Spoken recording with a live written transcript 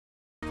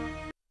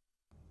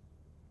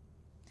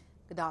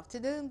Good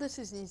afternoon, this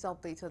is News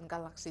Update on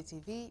Galaxy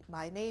TV.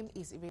 My name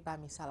is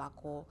Iribami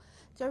Salako.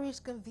 There is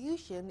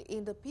confusion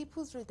in the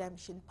People's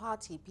Redemption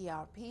Party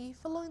 (PRP)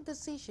 following the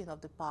decision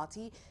of the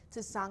party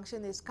to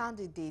sanction its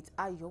candidate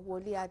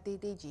Ayowole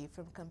Adedeji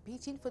from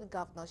competing for the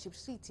governorship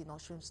seat in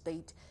Osun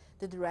State.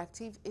 The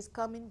directive is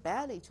coming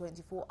barely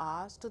 24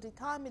 hours to the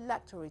time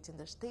electorate in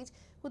the state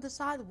will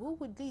decide who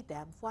would lead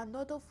them for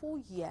another 4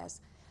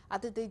 years.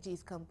 Adedeji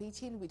is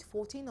competing with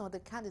 14 other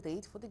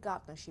candidates for the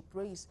governorship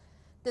race.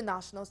 The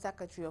National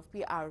Secretary of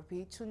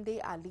PRP,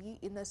 Tunde Ali,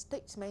 in a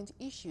statement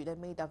issued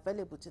and made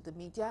available to the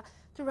media,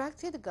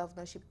 directed the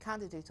governorship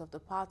candidate of the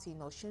party in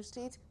Osun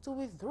State to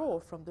withdraw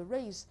from the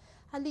race.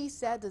 Ali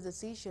said the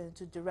decision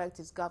to direct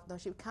his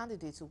governorship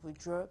candidate to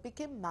withdraw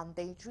became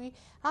mandatory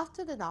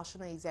after the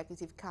National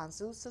Executive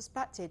Council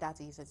suspected that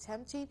he is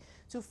attempting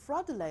to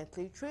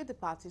fraudulently trade the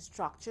party's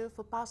structure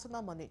for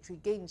personal monetary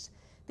gains.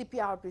 The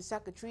PRP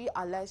secretary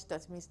alleged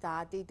that Mr.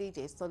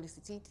 Adedeji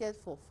solicited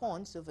for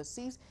funds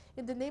overseas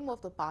in the name of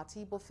the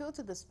party but failed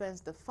to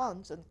dispense the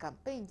funds on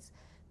campaigns.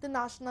 The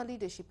national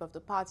leadership of the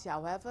party,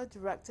 however,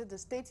 directed the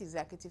state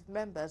executive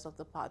members of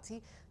the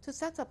party to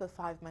set up a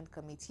 5-man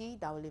committee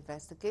that will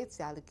investigate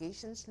the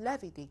allegations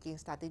levied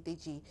against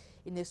Adedeji.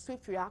 In a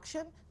swift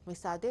reaction,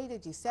 Mr.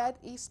 Adedeji said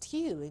he's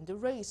still in the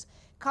race.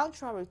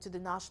 Contrary to the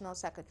national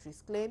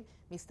secretary's claim,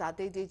 Mr.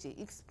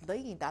 Adedeji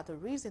explained that the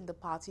reason the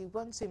party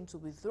wants him to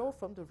withdraw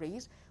from the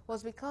race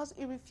was because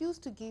he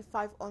refused to give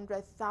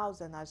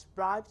 500,000 as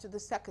bribe to the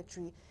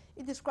secretary.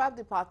 He described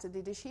the party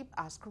leadership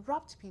as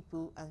corrupt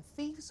people and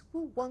thieves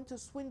who want to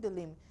swindle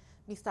him.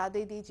 Mr.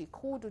 Adedeji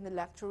called on the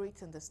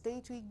electorate in the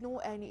state to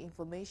ignore any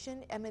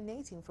information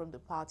emanating from the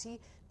party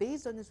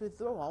based on his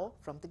withdrawal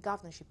from the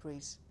governorship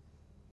race.